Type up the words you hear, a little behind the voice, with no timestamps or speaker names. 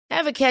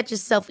Ever catch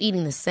yourself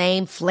eating the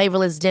same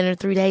flavorless dinner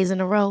 3 days in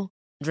a row?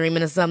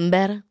 Dreaming of something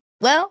better?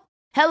 Well,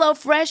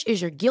 HelloFresh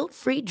is your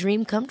guilt-free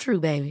dream come true,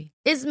 baby.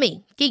 It's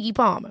me, Keke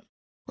Palmer.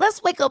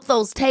 Let's wake up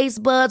those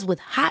taste buds with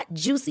hot,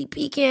 juicy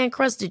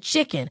pecan-crusted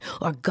chicken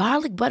or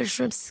garlic butter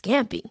shrimp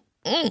scampi.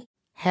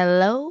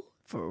 Hello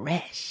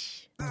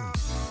Fresh.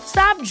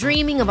 Stop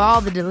dreaming of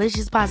all the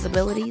delicious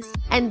possibilities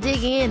and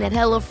dig in at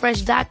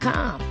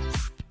HelloFresh.com.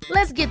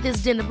 Let's get this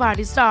dinner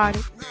party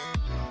started.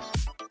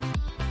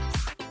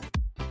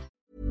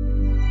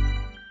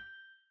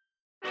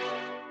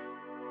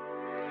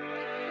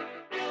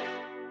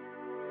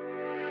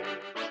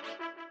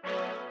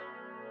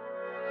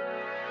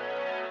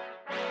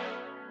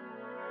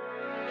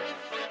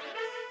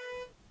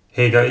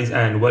 Hey guys,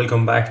 and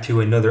welcome back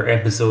to another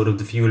episode of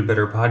the Fuel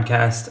Better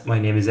podcast. My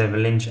name is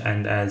Evan Lynch,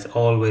 and as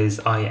always,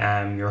 I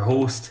am your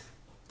host.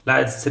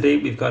 Lads, today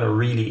we've got a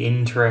really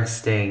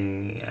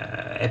interesting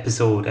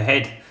episode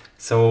ahead.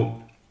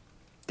 So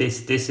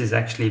this is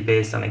actually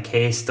based on a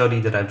case study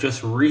that I've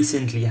just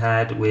recently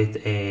had with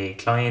a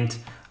client.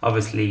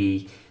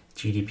 Obviously,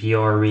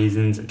 GDPR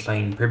reasons and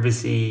client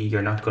privacy,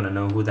 you're not going to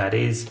know who that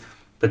is.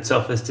 But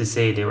suffice to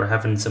say, they were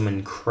having some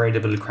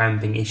incredible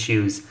cramping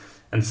issues.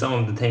 And some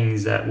of the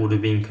things that would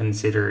have been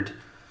considered,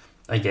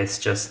 I guess,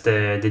 just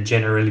the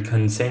general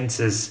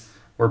consensus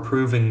were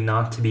proving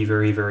not to be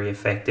very, very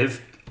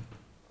effective.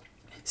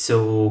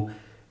 So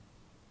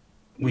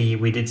we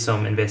did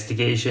some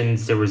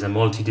investigations. There was a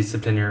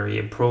multidisciplinary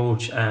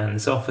approach,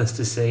 and suffice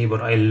to say, but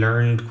I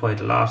learned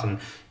quite a lot. And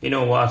you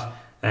know what?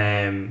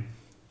 I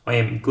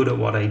am good at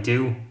what I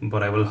do,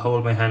 but I will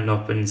hold my hand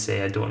up and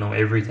say I don't know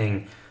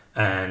everything.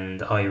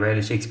 And I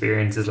relish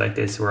experiences like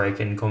this where I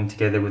can come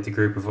together with a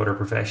group of other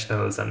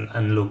professionals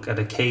and look at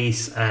a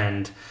case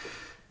and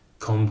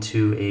come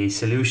to a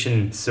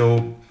solution.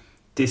 So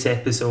this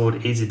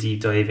episode is a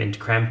deep dive into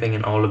cramping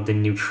and all of the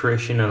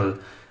nutritional,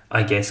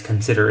 I guess,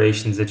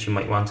 considerations that you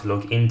might want to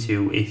look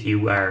into if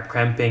you are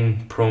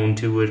cramping, prone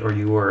to it, or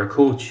you are a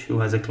coach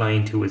who has a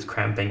client who is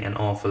cramping an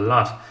awful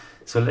lot.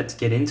 So let's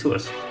get into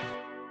it.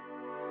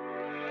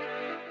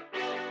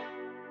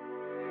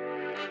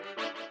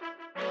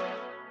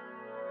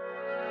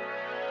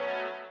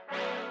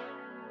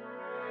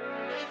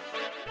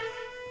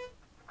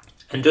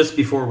 And just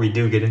before we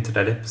do get into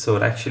that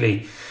episode,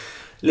 actually,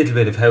 a little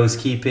bit of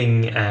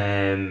housekeeping.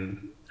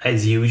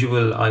 As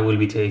usual, I will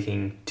be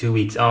taking 2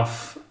 weeks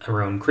off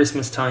around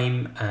Christmas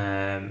time,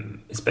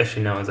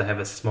 especially now as I have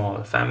a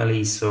small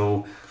family.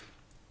 So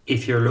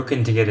if you're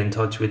looking to get in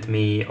touch with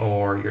me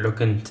or you're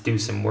looking to do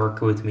some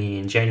work with me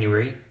in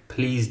January,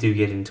 please do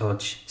get in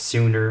touch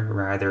sooner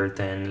rather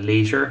than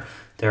later.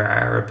 There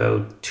are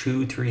about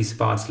 2-3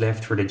 spots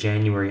left for the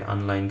January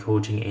online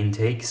coaching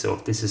intake. So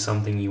if this is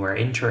something you are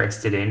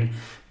interested in,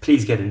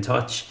 please get in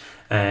touch.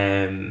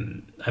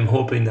 I'm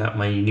hoping that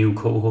my new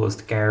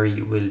co-host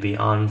Gary will be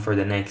on for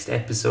the next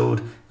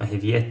episode. I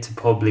have yet to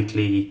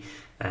publicly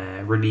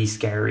release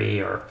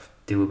Gary or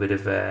do a bit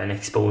of an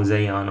expose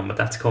on him, but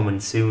that's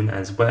coming soon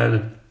as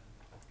well.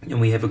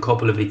 And we have a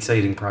couple of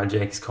exciting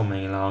projects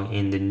coming along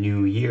in the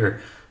new year.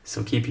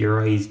 So keep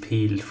your eyes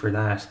peeled for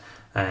that.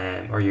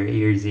 Or your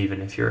ears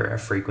even if you're a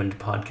frequent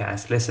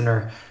podcast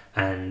listener.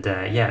 And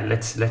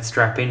let's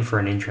strap in for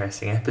an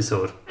interesting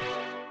episode.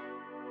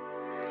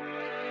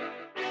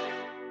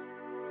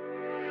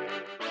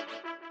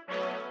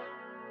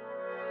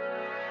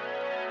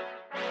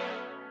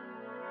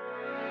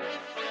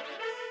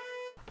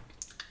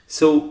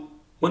 So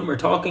when we're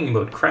talking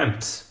about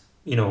cramps,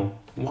 you know,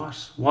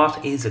 what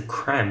is a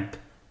cramp?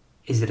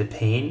 Is it a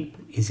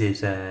pain? Is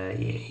it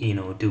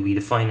do we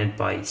define it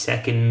by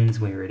seconds,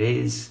 where it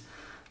is,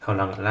 how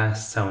long it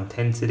lasts, how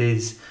intense it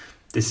is?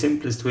 The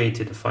simplest way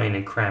to define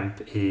a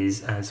cramp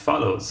is as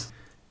follows.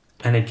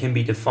 And it can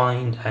be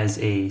defined as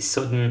a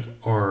sudden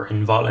or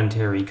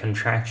involuntary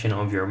contraction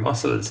of your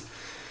muscles.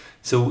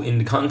 So in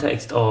the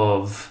context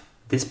of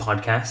this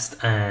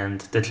podcast and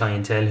the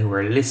clientele who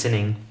are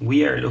listening,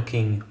 we are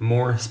looking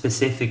more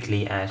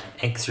specifically at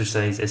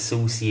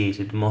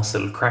exercise-associated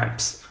muscle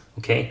cramps.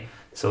 Okay,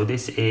 so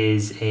this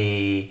is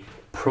a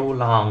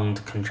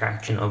prolonged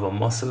contraction of a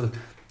muscle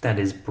that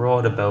is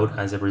brought about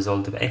as a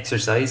result of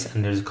exercise,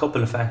 and there's a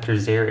couple of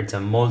factors there. It's a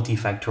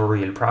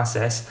multifactorial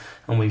process,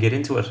 and we'll get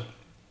into it.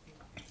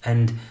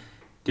 And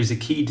there's a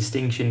key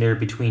distinction there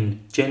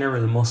between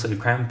general muscle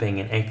cramping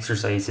and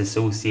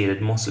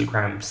exercise-associated muscle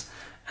cramps,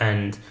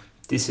 and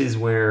this is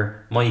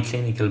where my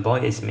clinical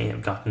bias may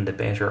have gotten the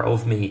better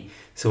of me.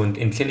 So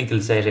in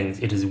clinical settings,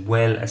 it is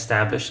well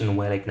established and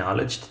well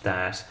acknowledged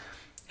that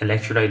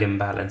electrolyte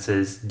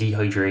imbalances,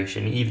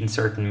 dehydration, even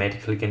certain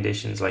medical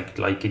conditions like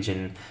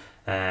glycogen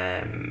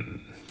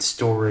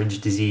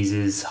storage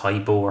diseases,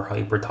 hypo or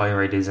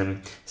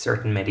hyperthyroidism,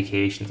 certain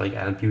medications like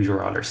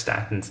albuterol or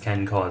statins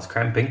can cause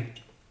cramping.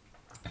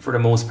 For the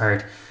most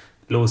part,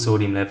 low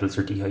sodium levels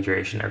or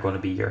dehydration are going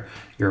to be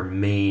your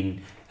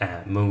main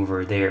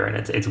mover there, and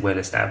it's well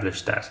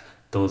established that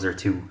those are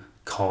two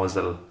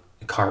causal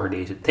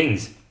correlated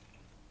things.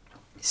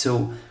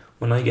 So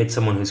when I get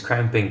someone who's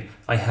cramping,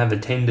 I have a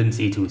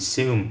tendency to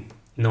assume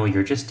no,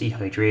 you're just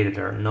dehydrated,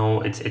 or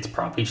no, it's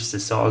probably just a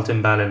salt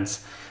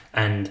imbalance.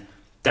 And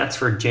that's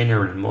for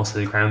general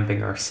muscle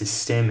cramping or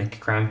systemic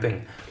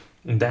cramping.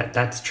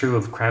 That's true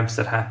of cramps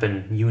that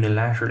happen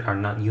unilaterally, or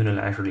not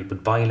unilaterally,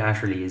 but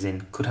bilaterally, as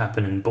in could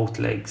happen in both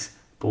legs,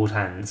 both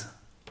hands,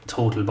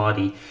 total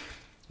body.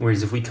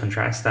 Whereas if we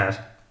contrast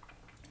that,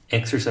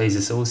 exercise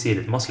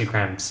associated muscle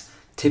cramps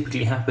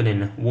typically happen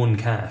in one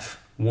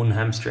calf, one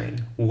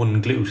hamstring,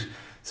 one glute.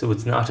 So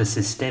it's not a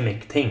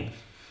systemic thing.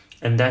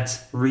 And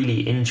that's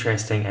really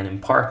interesting and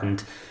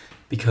important,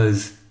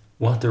 because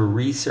what the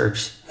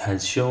research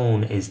has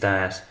shown is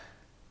that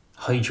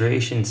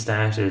hydration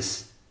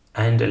status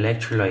and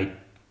electrolyte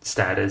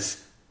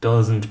status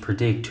doesn't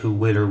predict who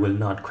will or will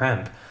not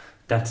cramp.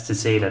 That's to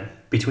say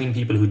that between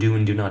people who do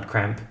and do not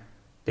cramp,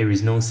 there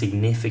is no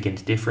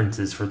significant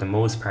differences for the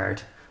most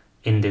part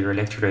in their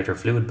electrolyte or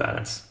fluid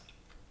balance,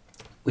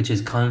 which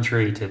is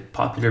contrary to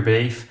popular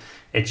belief.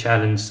 It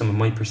challenged some of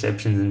my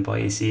perceptions and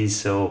biases.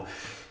 So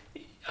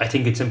I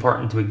think it's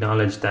important to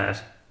acknowledge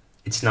that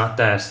it's not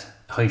that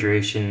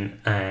hydration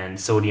and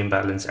sodium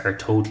balance are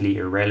totally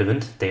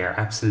irrelevant. They are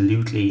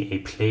absolutely a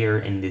player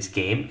in this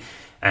game.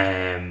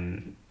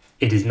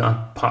 It is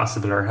not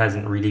possible, or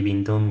hasn't really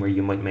been done, where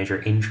you might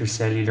measure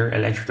intracellular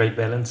electrolyte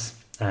balance.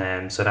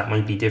 So that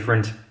might be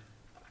different.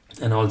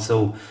 And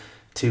also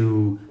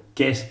to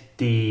get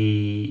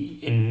the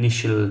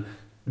initial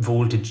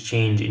voltage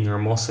change in your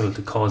muscle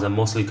to cause a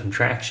muscle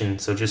contraction.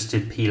 So just to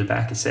peel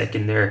back a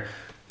second there,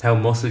 how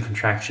muscle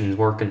contractions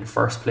work in the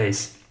first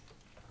place.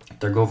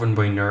 They're governed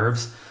by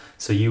nerves.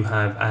 So you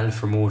have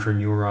alpha motor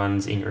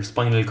neurons in your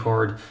spinal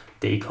cord.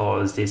 They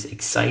cause this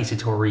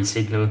excitatory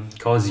signal,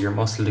 causes your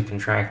muscle to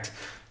contract.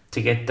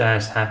 To get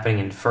that happening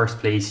in the first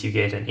place, you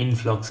get an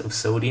influx of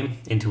sodium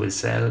into a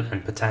cell,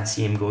 and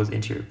potassium goes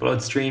into your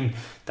bloodstream.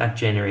 That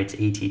generates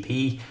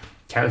ATP.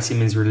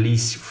 Calcium is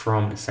released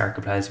from the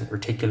sarcoplasmic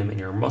reticulum in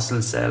your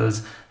muscle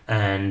cells,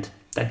 and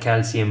that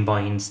calcium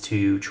binds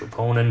to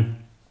troponin,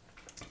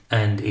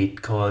 and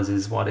it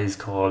causes what is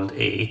called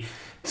a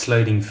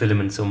sliding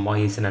filament. So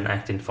myosin and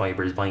actin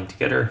fibers bind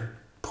together,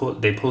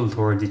 they pull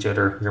towards each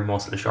other, your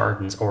muscle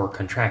shortens or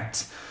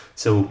contracts.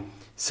 So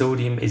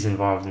sodium is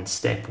involved in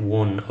step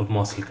 1 of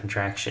muscle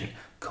contraction,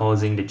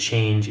 causing the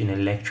change in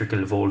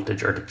electrical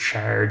voltage, or the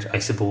charge, I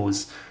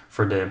suppose,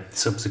 for the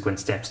subsequent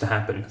steps to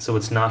happen. So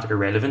it's not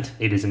irrelevant,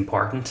 it is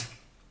important.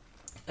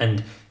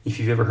 And if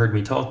you've ever heard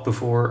me talk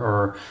before,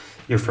 or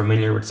you're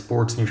familiar with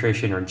sports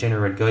nutrition or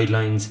general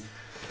guidelines,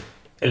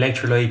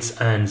 electrolytes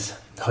and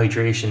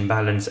hydration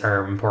balance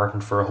are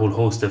important for a whole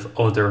host of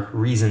other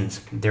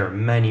reasons. There are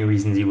many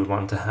reasons you would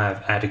want to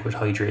have adequate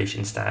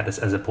hydration status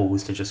as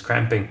opposed to just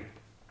cramping.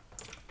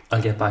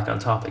 I'll get back on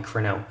topic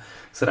for now.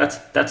 So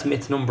that's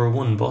myth number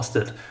 1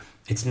 busted.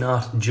 It's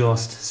not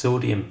just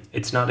sodium.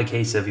 It's not a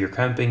case of you're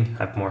cramping,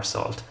 have more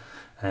salt.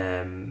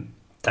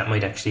 That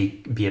might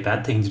actually be a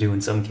bad thing to do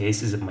in some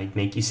cases. It might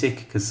make you sick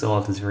because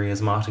salt is very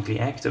osmotically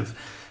active.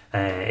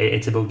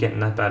 It's about getting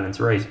that balance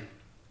right.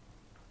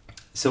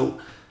 So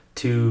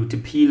to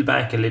peel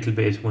back a little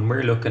bit, when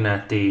we're looking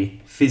at the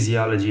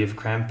physiology of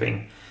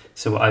cramping,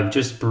 so I've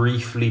just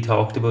briefly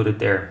talked about it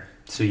there.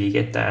 So you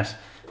get that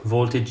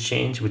voltage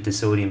change with the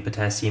sodium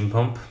potassium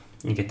pump,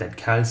 you get that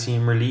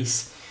calcium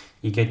release,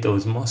 you get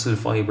those muscle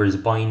fibers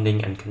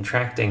binding and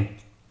contracting,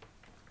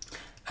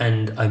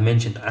 and I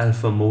mentioned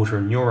alpha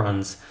motor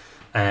neurons.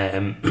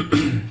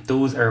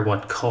 Those are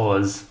what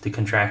cause the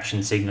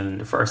contraction signal in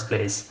the first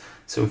place.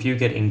 So if you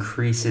get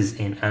increases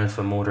in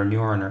alpha motor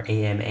neuron, or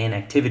AMN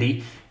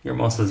activity, your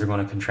muscles are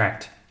going to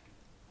contract.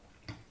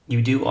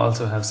 You do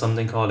also have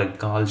something called a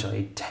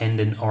Golgi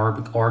tendon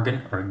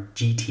organ, or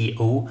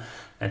GTO.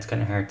 That's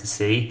kind of hard to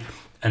say.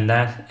 And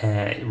that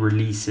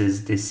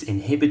releases this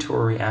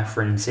inhibitory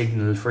afferent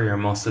signal for your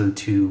muscle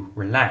to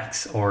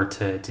relax or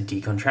to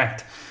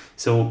decontract.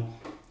 So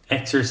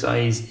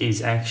exercise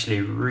is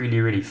actually really,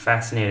 really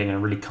fascinating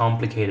and really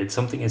complicated.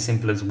 Something as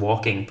simple as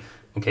walking,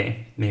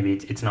 okay, maybe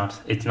it's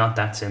not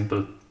that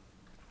simple.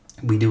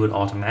 We do it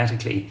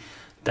automatically.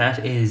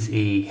 That is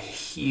a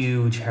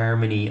huge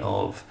harmony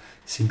of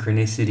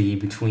synchronicity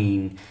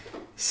between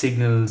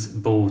signals,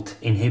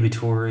 both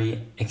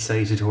inhibitory,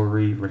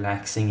 excitatory,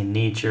 relaxing in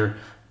nature,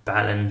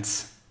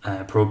 balance,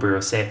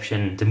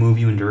 proprioception, to move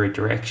you in the right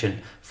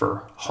direction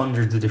for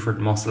hundreds of different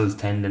muscles,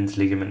 tendons,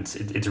 ligaments.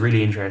 It's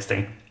really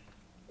interesting.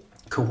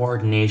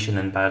 Coordination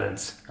and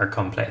balance are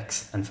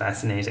complex and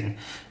fascinating.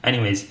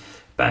 Anyways,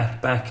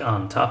 back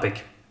on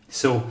topic.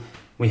 So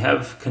we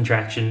have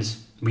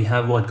contractions, we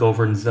have what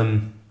governs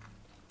them.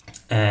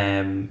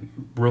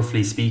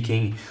 Roughly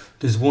speaking,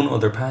 there's one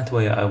other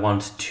pathway I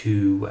want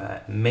to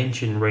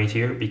mention right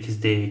here, because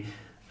they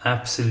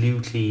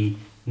absolutely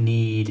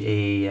need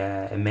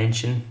a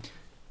mention,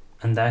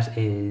 and that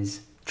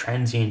is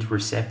transient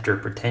receptor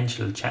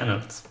potential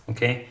channels.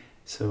 Okay,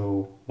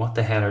 so what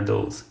the hell are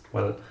those?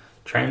 Well,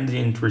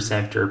 transient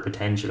receptor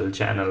potential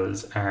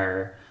channels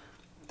are,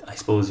 I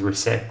suppose,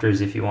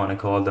 receptors, if you want to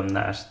call them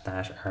that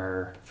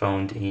are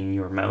found in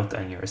your mouth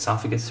and your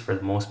esophagus for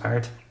the most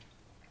part.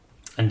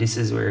 And this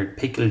is where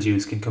pickle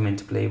juice can come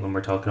into play when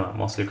we're talking about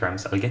muscle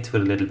cramps. I'll get to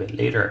it a little bit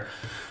later.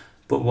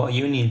 But what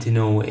you need to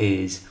know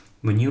is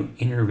when you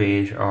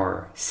innervate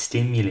or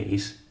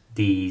stimulate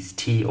these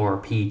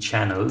TRP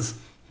channels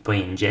by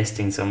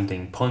ingesting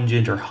something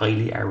pungent or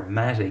highly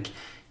aromatic,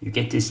 you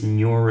get this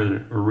neural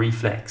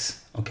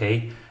reflex,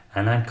 okay?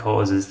 And that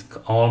causes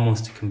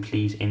almost a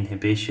complete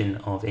inhibition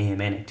of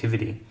AMN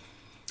activity.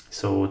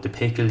 So the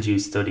pickle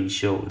juice study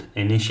showed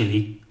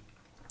initially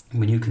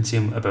when you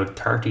consume about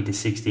 30 to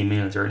 60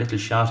 mils or a little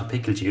shot of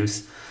pickle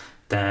juice,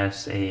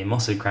 that a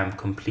muscle cramp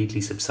completely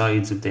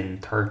subsides within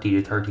 30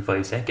 to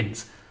 35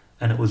 seconds.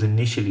 And it was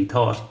initially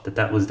thought that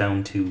that was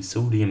down to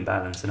sodium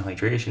balance and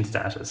hydration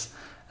status,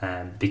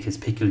 because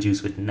pickle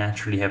juice would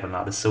naturally have a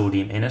lot of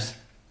sodium in it.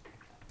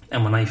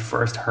 And when I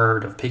first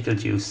heard of pickle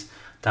juice,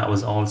 that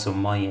was also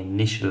my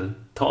initial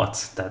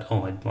thoughts, that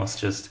it must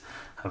just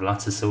have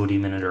lots of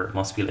sodium in it, or it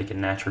must be like a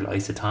natural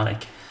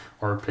isotonic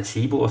or a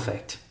placebo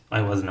effect.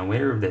 I wasn't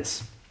aware of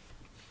this.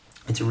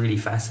 It's really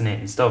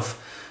fascinating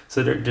stuff.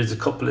 So there's a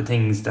couple of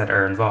things that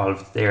are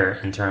involved there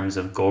in terms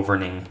of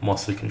governing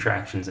muscle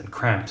contractions and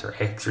cramps, or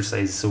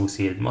exercise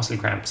associated muscle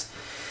cramps.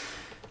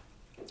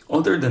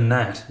 Other than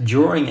that,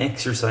 during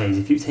exercise,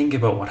 if you think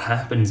about what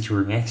happens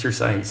during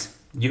exercise,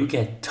 you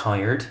get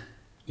tired,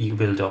 you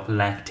build up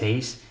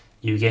lactate,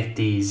 you get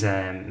these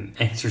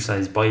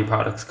exercise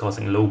byproducts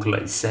causing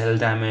localized cell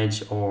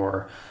damage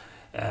or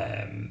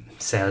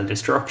cell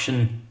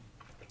destruction.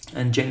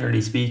 And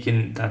generally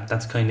speaking,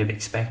 that's kind of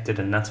expected,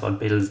 and that's what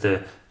builds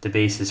the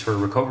basis for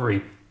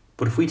recovery.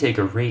 But if we take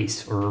a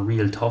race or a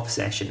real tough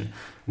session,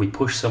 we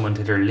push someone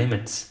to their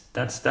limits,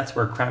 that's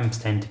where cramps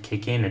tend to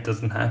kick in. It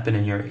doesn't happen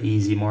in your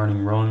easy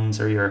morning runs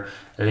or your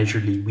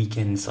leisurely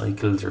weekend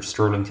cycles or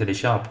strolling to the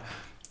shop.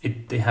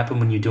 They happen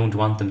when you don't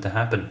want them to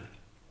happen.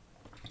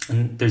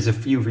 And there's a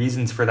few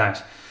reasons for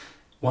that.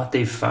 What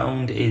they've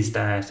found is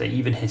that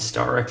even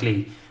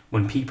historically,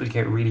 when people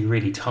get really,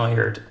 really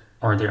tired,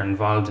 or they're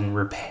involved in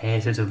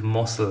repetitive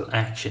muscle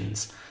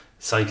actions,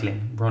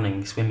 cycling,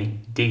 running,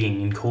 swimming,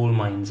 digging in coal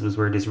mines was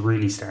where this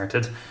really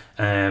started.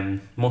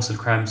 Muscle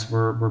cramps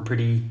were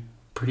pretty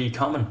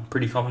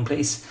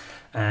commonplace.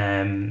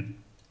 And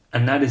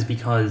that is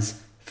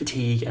because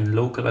fatigue and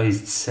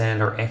localized cell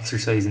or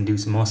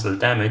exercise-induced muscle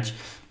damage,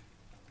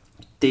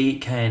 they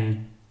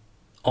can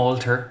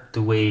alter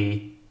the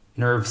way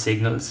nerve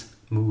signals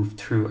move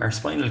through our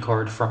spinal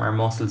cord from our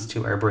muscles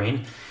to our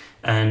brain.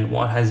 And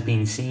what has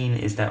been seen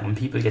is that when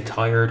people get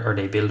tired or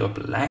they build up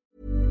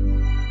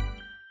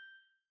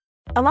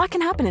A lot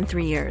can happen in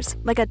 3 years,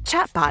 like a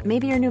chatbot may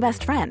be your new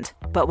best friend.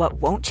 But what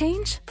won't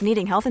change?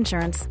 Needing health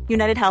insurance.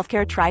 United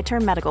Healthcare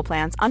Tri-Term Medical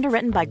Plans,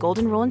 underwritten by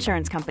Golden Rule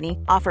Insurance Company,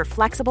 offer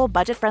flexible,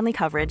 budget-friendly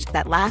coverage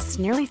that lasts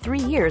nearly 3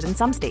 years in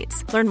some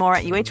states. Learn more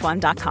at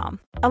uh1.com.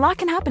 A lot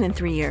can happen in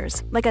 3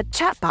 years, like a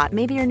chatbot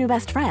may be your new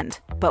best friend.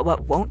 But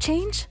what won't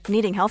change?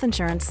 Needing health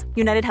insurance.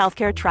 United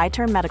Healthcare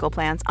Tri-Term Medical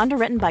Plans,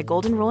 underwritten by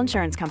Golden Rule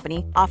Insurance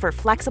Company, offer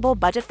flexible,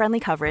 budget-friendly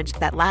coverage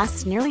that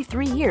lasts nearly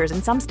 3 years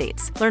in some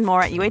states. Learn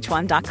more at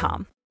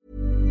uh1.com.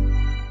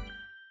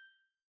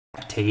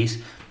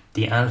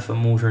 The alpha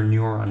motor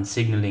neuron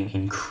signaling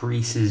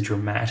increases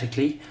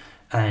dramatically,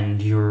 and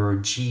your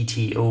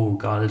GTO,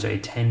 Golgi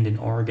tendon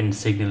organ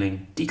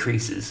signaling,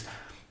 decreases.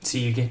 So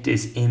you get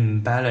this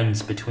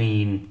imbalance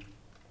between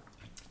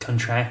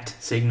contract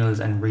signals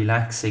and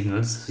relax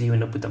signals, so you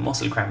end up with a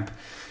muscle cramp.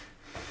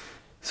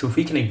 So if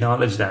we can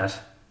acknowledge that,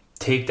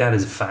 take that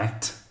as a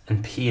fact,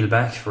 and peel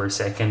back for a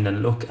second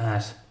and look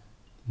at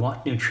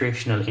what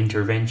nutritional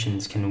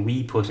interventions can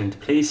we put into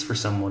place for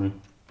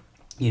someone,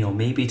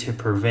 maybe to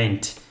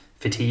prevent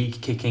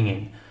fatigue kicking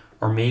in,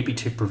 or maybe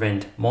to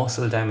prevent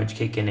muscle damage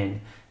kicking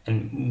in,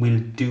 and we'll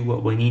do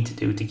what we need to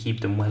do to keep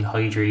them well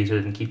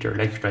hydrated and keep their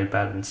electrolyte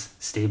balance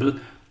stable,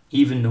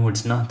 even though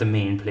it's not the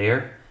main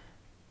player.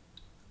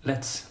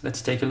 Let's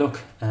take a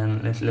look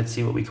and let's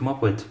see what we come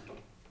up with.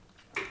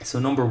 So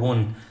the number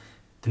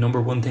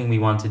one thing we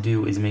want to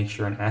do is make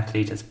sure an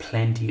athlete has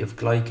plenty of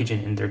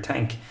glycogen in their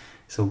tank.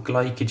 So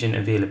glycogen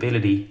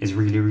availability is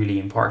really, really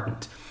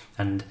important.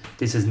 And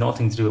this has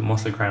nothing to do with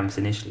muscle cramps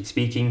initially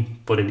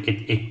speaking, but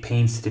it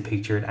paints the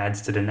picture, it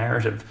adds to the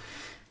narrative.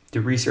 The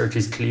research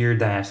is clear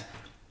that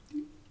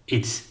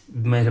it's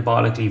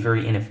metabolically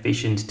very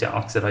inefficient to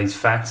oxidize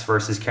fats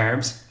versus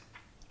carbs.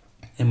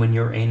 And when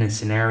you're in a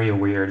scenario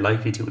where you're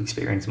likely to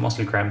experience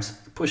muscle cramps,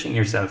 you're pushing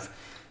yourself.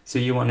 So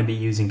you want to be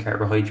using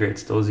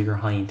carbohydrates. Those are your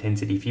high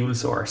intensity fuel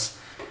source.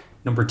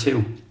 Number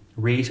 2,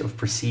 rate of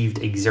perceived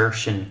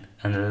exertion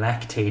and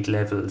lactate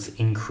levels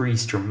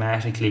increase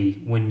dramatically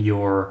when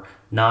you're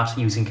not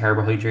using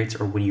carbohydrates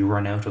or when you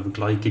run out of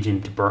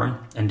glycogen to burn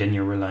and then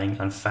you're relying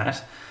on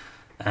fat.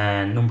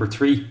 And number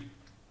 3,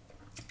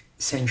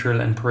 central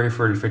and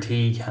peripheral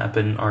fatigue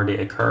happen, or they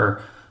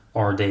occur,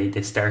 or they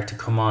start to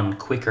come on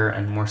quicker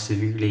and more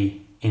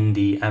severely in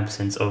the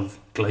absence of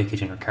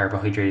glycogen or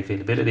carbohydrate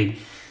availability.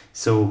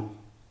 So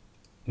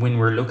when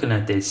we're looking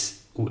at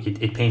this,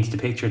 it paints the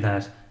picture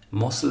that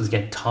muscles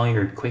get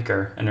tired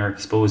quicker and are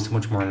exposed to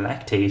much more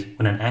lactate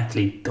when an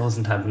athlete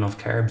doesn't have enough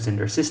carbs in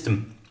their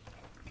system.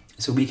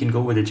 So we can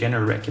go with a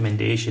general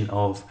recommendation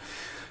of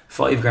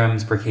 5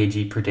 grams per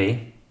kg per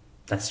day.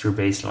 That's your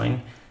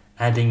baseline.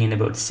 Adding in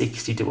about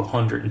 60 to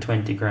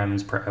 120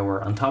 grams per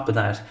hour on top of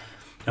that.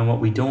 And what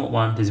we don't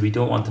want is, we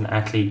don't want an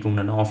athlete going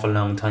an awful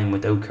long time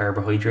without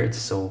carbohydrates.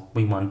 So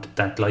we want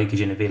that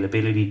glycogen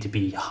availability to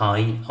be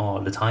high all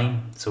the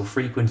time. So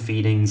frequent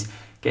feedings,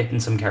 getting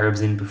some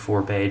carbs in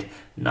before bed,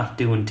 not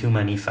doing too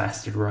many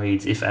fasted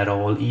rides, if at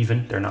all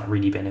even. They're not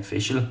really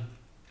beneficial.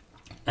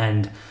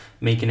 And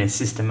making a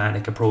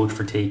systematic approach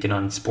for taking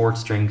on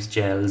sports drinks,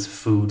 gels,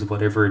 foods,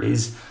 whatever it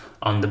is,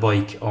 on the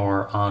bike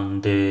or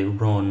on the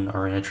run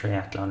or in a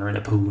triathlon or in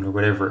a pool or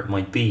whatever it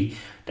might be.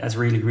 That's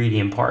really, really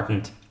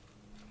important.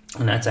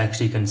 And that's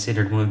actually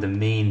considered one of the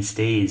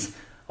mainstays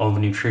of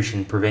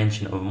nutrition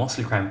prevention of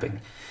muscle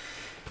cramping.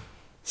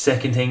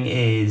 Second thing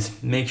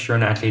is, make sure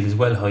an athlete is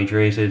well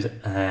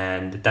hydrated,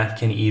 and that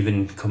can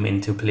even come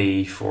into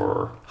play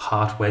for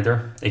hot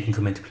weather. It can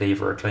come into play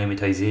for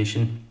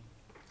acclimatization.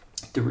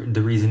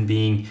 The reason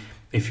being,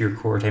 if your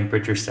core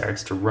temperature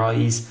starts to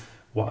rise,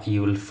 what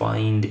you will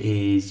find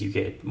is you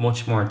get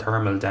much more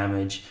thermal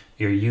damage.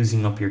 You're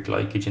using up your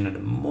glycogen at a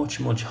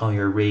much, much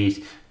higher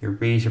rate. Your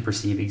rate of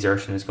perceived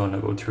exertion is going to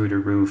go through the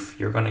roof.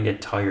 You're going to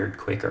get tired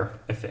quicker,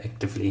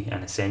 effectively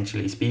and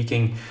essentially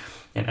speaking.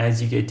 And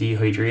as you get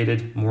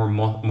dehydrated,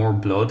 more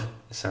blood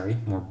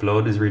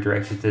is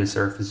redirected to the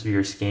surface of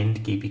your skin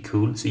to keep you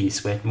cool, so you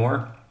sweat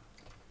more.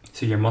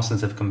 So your muscles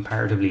have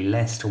comparatively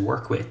less to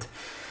work with,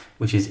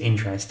 which is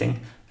interesting,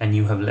 and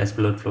you have less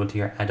blood flow to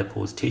your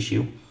adipose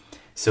tissue.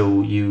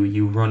 So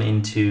you run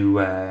into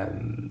a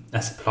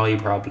supply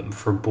problem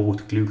for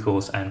both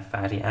glucose and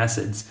fatty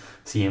acids.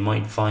 So you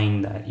might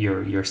find that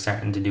you're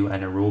starting to do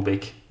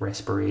anaerobic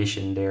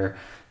respiration there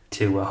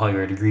to a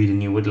higher degree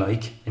than you would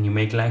like, and you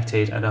make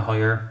lactate at a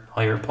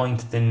higher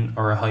point than,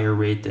 or a higher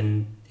rate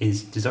than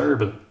is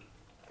desirable.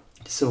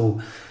 So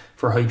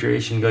for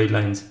hydration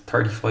guidelines,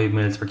 35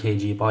 mils per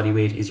kg body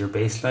weight is your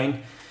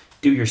baseline.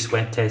 Do your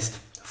sweat test,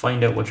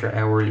 find out what your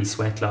hourly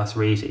sweat loss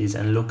rate is,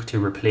 and look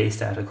to replace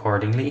that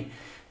accordingly.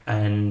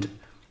 And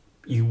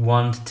you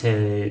want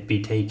to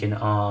be taking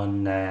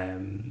on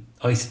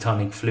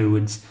isotonic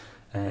fluids,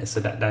 so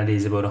that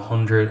is about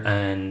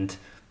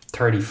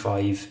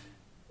 135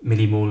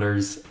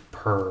 millimolars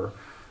per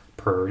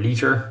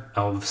litre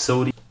of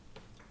sodium.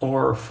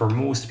 Or for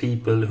most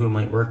people who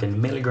might work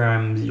in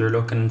milligrams, you're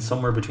looking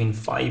somewhere between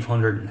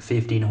 500 and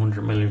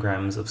 1500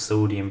 milligrams of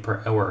sodium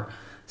per hour.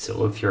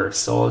 So if you're a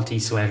salty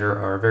sweater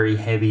or a very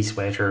heavy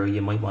sweater,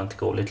 you might want to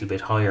go a little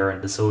bit higher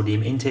in the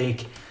sodium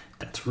intake.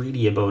 That's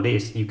really about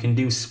it. You can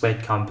do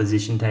sweat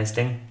composition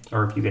testing,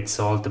 or if you get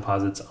salt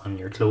deposits on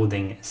your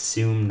clothing,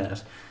 assume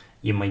that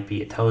you might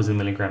be 1000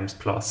 milligrams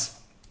plus.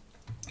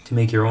 To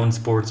make your own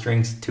sports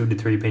drinks, 2 to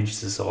 3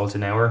 pinches of salt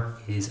an hour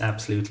is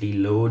absolutely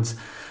loads.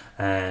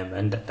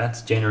 And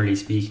that's, generally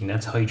speaking,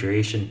 that's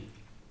hydration.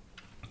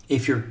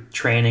 If you're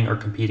training or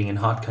competing in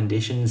hot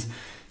conditions,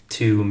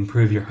 to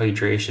improve your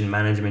hydration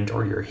management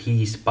or your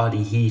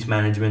body heat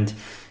management,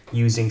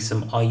 using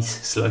some ice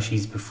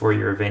slushies before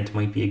your event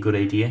might be a good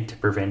idea to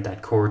prevent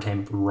that core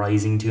temp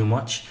rising too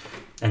much.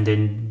 And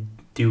then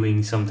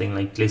doing something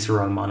like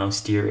glycerol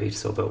monostearate,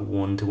 so about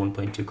 1 to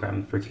 1.2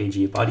 grams per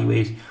kg of body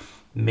weight,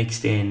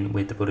 mixed in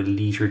with about 1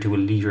 litre to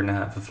 1.5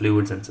 litres of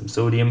fluids and some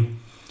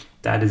sodium.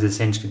 That is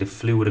essentially the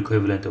fluid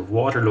equivalent of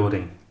water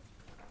loading.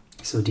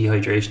 So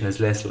dehydration is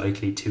less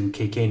likely to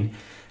kick in.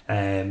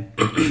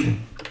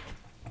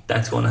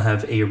 That's going to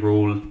have a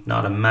role,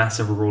 not a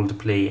massive role to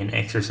play in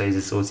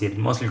exercise-associated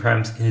muscle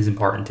cramps. It is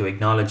important to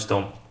acknowledge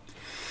though.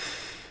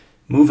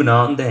 Moving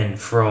on then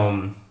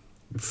from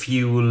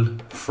fuel,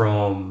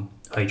 from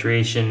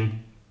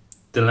hydration,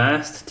 the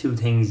last two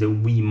things that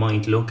we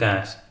might look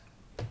at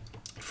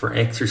for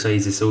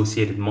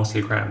exercise-associated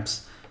muscle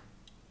cramps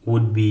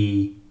would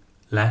be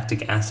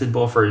lactic acid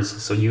buffers.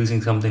 So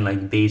using something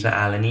like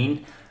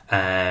beta-alanine,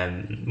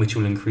 which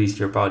will increase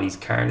your body's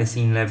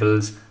carnosine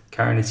levels.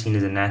 Carnosine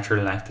is a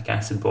natural lactic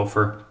acid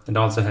buffer. It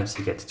also helps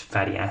you get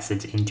fatty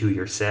acids into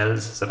your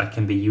cells, so that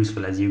can be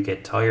useful as you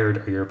get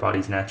tired or your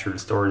body's natural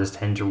stores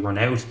tend to run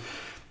out.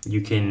 You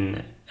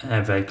can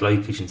have a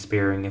glycogen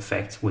sparing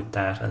effect with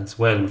that as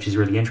well, which is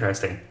really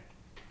interesting.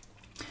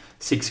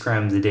 6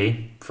 grams a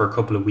day for a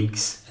couple of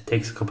weeks. It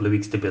takes a couple of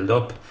weeks to build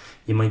up.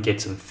 You might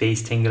get some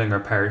face tingling or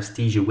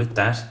paresthesia with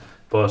that,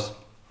 but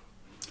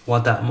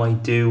what that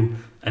might do,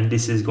 and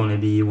this is going to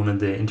be one of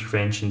the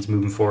interventions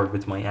moving forward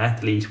with my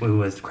athlete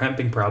who has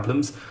cramping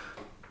problems.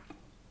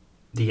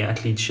 The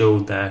athlete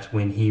showed that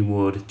when he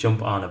would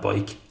jump on a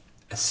bike,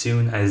 as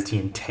soon as the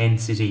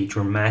intensity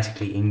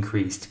dramatically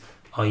increased,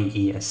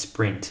 i.e. a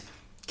sprint,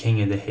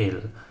 king of the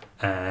hill,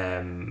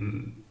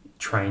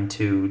 trying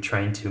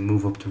to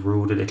move up the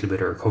road a little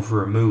bit or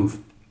cover a move,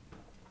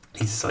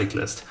 he's a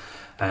cyclist.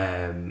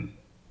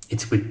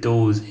 It's with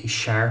those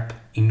sharp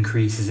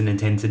increases in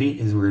intensity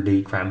is where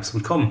the cramps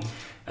would come.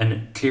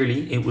 And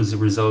clearly it was a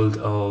result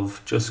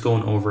of just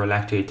going over a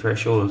lactate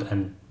threshold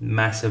and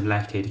massive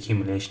lactate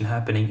accumulation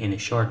happening in a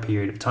short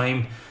period of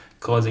time,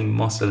 causing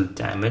muscle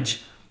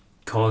damage,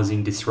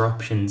 causing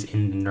disruptions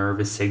in the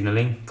nervous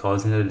signaling,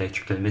 causing an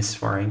electrical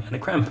misfiring and a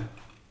cramp.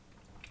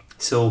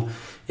 So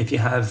if you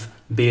have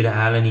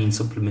beta-alanine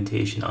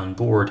supplementation on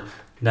board,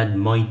 that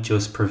might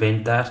just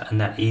prevent that,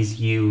 and that is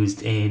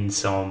used in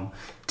some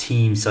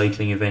team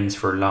cycling events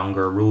for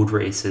longer road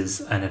races,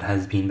 and it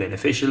has been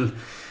beneficial.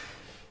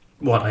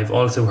 What I've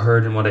also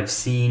heard and what I've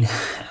seen,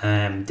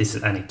 this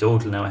is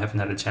anecdotal now, I haven't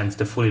had a chance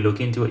to fully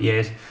look into it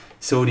yet,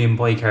 sodium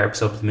bicarb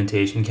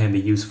supplementation can be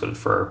useful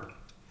for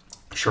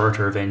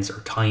shorter events or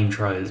time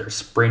trials or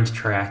sprint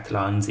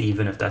triathlons,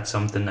 even if that's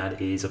something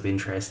that is of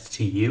interest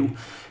to you.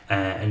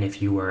 And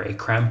if you are a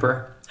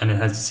cramper and it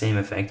has the same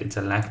effect, it's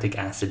a lactic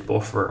acid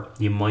buffer,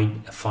 you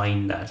might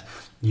find that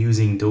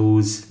using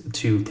those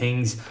two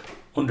things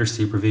under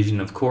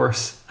supervision, of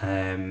course,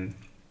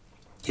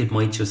 it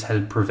might just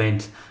help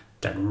prevent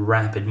that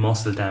rapid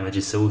muscle damage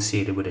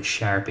associated with a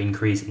sharp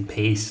increase in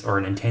pace or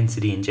an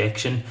intensity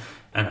injection,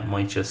 and it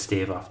might just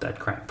stave off that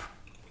cramp.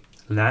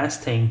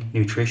 Last thing,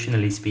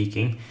 nutritionally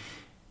speaking,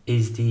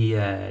 is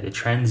the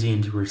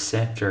transient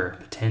receptor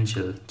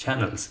potential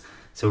channels.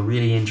 So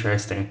really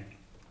interesting.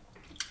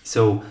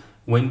 So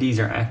when these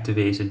are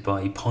activated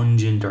by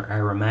pungent or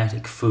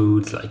aromatic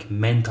foods like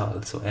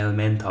menthol, so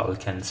L-menthol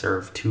can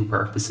serve two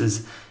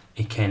purposes.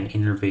 It can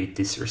innervate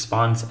this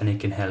response, and it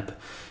can help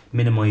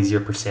minimize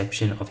your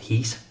perception of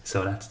heat.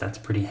 So that's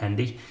pretty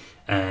handy.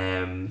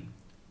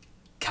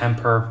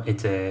 Camphor,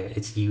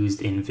 it's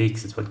used in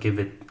Vicks. It's what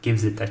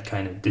gives it that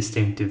kind of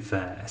distinctive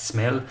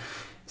smell.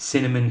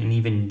 Cinnamon and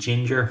even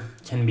ginger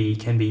can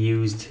be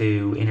used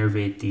to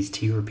innervate these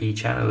TRP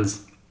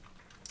channels.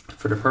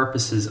 For the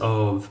purposes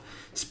of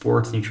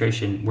sports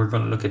nutrition, we're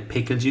going to look at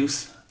pickle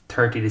juice,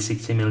 30 to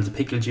 60 mils of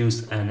pickle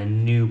juice, and a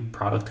new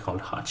product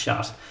called Hot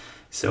Shot.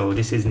 So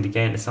this isn't,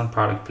 again, it's not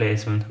product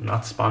placement. I'm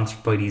not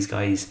sponsored by these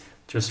guys.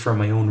 Just from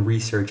my own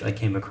research, I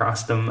came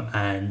across them,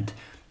 and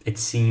it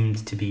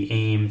seemed to be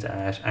aimed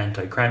at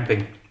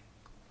anti-cramping.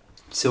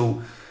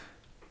 So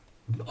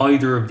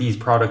either of these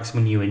products,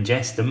 when you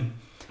ingest them,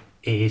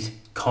 it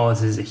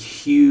causes a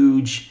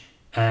huge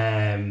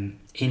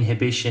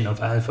inhibition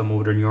of alpha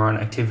motor neuron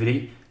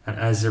activity, and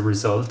as a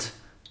result,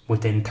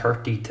 within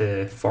 30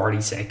 to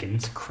 40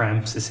 seconds,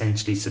 cramps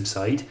essentially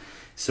subside.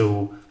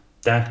 So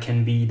that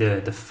can be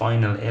the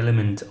final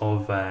element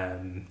of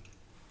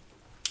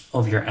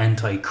your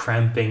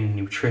anti-cramping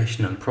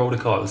nutritional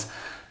protocols,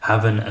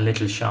 having a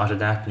little shot of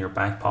that in your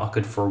back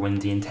pocket for when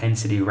the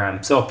intensity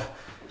ramps up.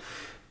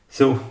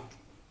 So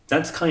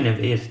that's kind of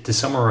it. To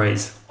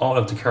summarize, all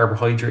of the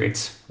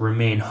carbohydrates,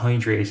 remain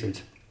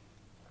hydrated,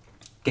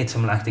 get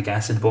some lactic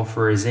acid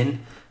buffers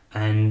in,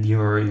 and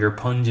your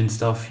pungent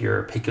stuff,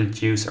 your pickled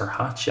juice or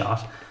Hot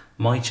Shot,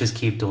 might just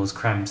keep those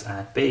cramps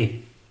at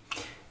bay.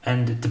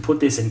 And to put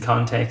this in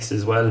context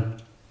as well,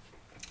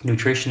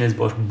 nutrition is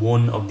but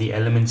one of the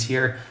elements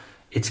here.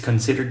 It's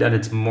considered that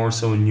it's more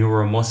so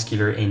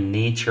neuromuscular in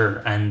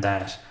nature, and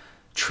that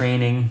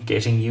training,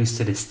 getting used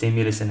to the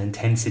stimulus and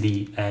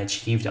intensity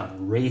achieved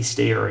on race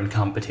day or in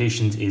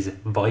competitions is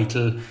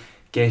vital.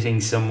 Getting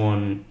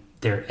someone,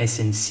 their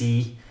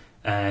S&C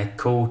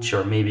coach,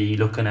 or maybe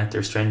looking at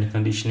their strength and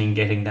conditioning,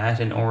 getting that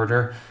in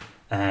order,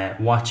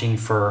 watching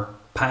for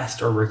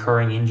past or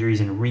recurring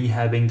injuries and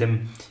rehabbing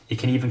them. It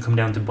can even come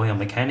down to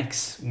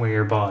biomechanics,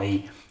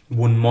 whereby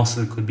one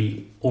muscle could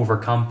be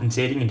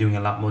overcompensating and doing a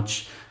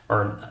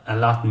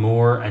lot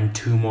more and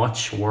too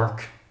much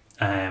work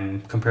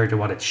compared to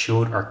what it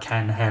should or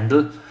can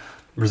handle,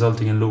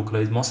 resulting in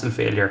localized muscle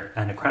failure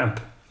and a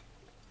cramp.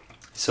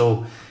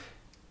 So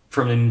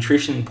from a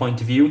nutrition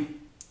point of view,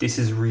 this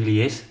is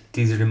really it.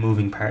 These are the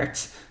moving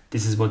parts.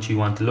 This is what you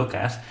want to look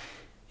at.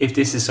 If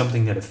this is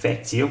something that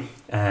affects you,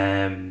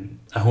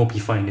 I hope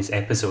you find this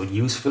episode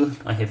useful.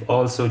 I have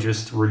also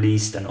just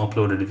released and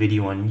uploaded a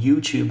video on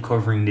YouTube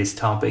covering this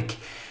topic,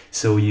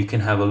 so you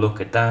can have a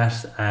look at that.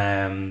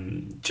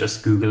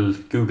 Just Google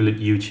it,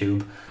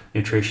 YouTube,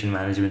 nutrition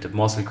management of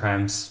muscle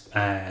cramps,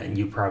 and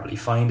you probably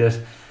find it.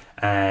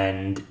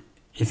 And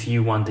if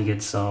you want to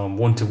get some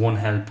one-to-one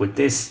help with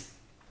this,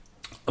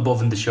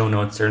 above in the show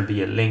notes there'll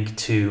be a link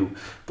to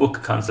book a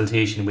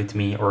consultation with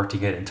me or to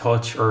get in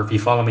touch. Or if you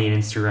follow me on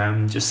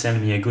Instagram, just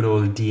send me a good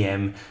old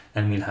DM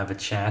and we'll have a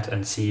chat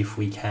and see if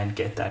we can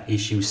get that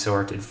issue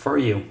sorted for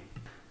you.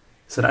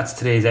 So that's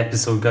today's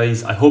episode,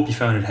 guys. I hope you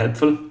found it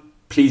helpful.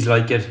 Please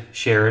like it,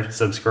 share it,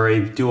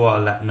 subscribe, do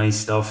all that nice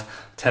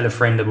stuff. Tell a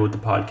friend about the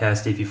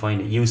podcast if you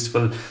find it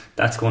useful.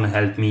 That's going to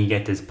help me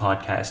get this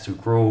podcast to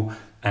grow,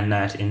 and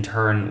that in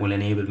turn will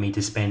enable me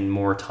to spend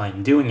more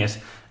time doing it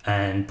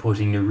and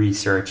putting the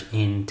research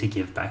in to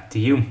give back to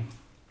you.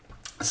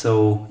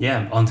 So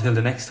yeah, until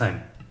the next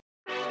time.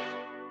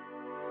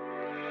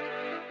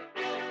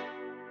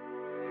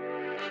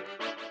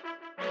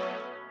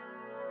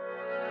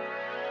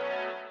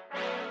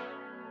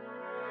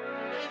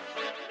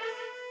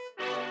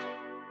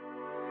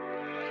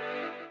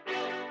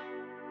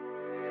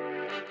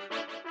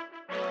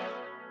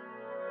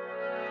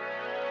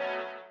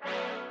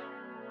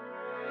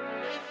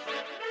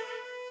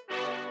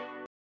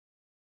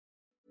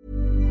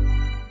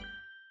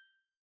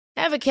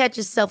 Ever catch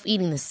yourself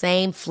eating the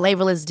same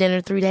flavorless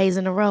dinner 3 days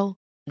in a row?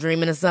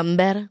 Dreaming of something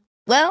better?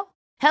 Well,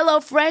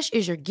 HelloFresh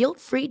is your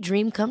guilt-free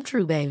dream come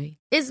true, baby.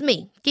 It's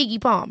me, Keke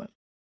Palmer.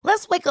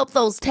 Let's wake up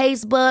those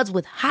taste buds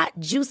with hot,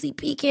 juicy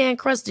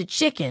pecan-crusted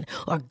chicken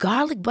or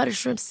garlic butter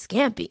shrimp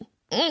scampi.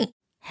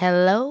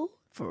 Hello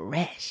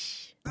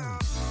Fresh.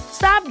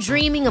 Stop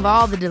dreaming of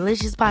all the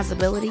delicious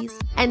possibilities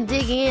and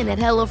dig in at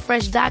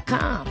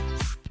HelloFresh.com.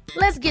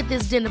 Let's get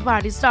this dinner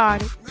party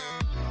started.